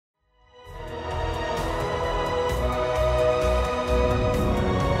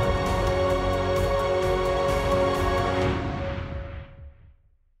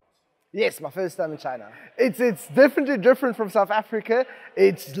Yes, my first time in China. It's definitely different from South Africa.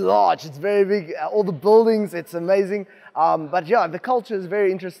 It's large, it's very big, all the buildings, it's amazing. But yeah, the culture is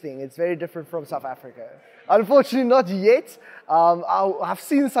very interesting. It's very different from South Africa. Unfortunately, not yet. I've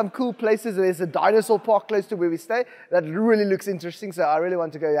seen some cool places. There's a dinosaur park close to where we stay that really looks interesting, so I really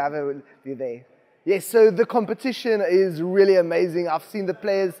want to go have a view there. Yes, so the competition is really amazing. I've seen the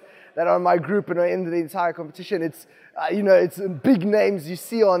players that are in my group and are in the entire competition. It's, it's big names you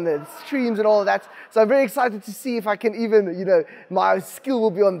see on the streams and all of that. So I'm very excited to see if I can even, my skill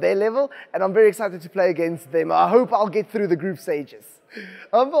will be on their level, and I'm very excited to play against them. I hope I'll get through the group stages.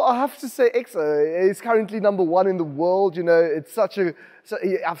 I have to say EXO is currently #1 in the world. It's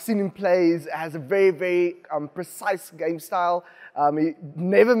I've seen him play. He has a very, very precise game style. He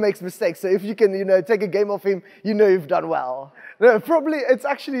never makes mistakes. So if you can, take a game off him, you've done well. No, probably it's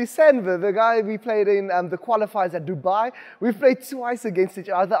actually Sanva, the guy we played in the qualifiers at Dubai. We've played twice against each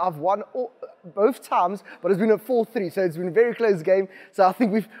other. I've won both times, but it's been a 4-3, so it's been a very close game. So I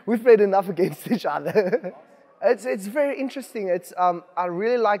think we've played enough against each other. It's very interesting. I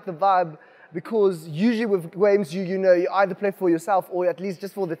really like the vibe, because usually with games you either play for yourself or at least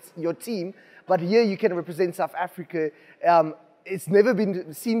just for your team. But here you can represent South Africa. It's never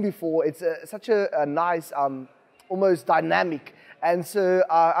been seen before. It's such a nice, almost dynamic. And so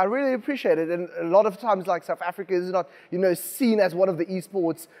I really appreciate it. And a lot of times, like, South Africa is not, seen as one of the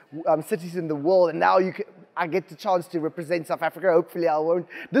esports cities in the world. And now I get the chance to represent South Africa. Hopefully I won't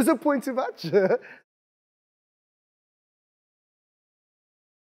disappoint too much.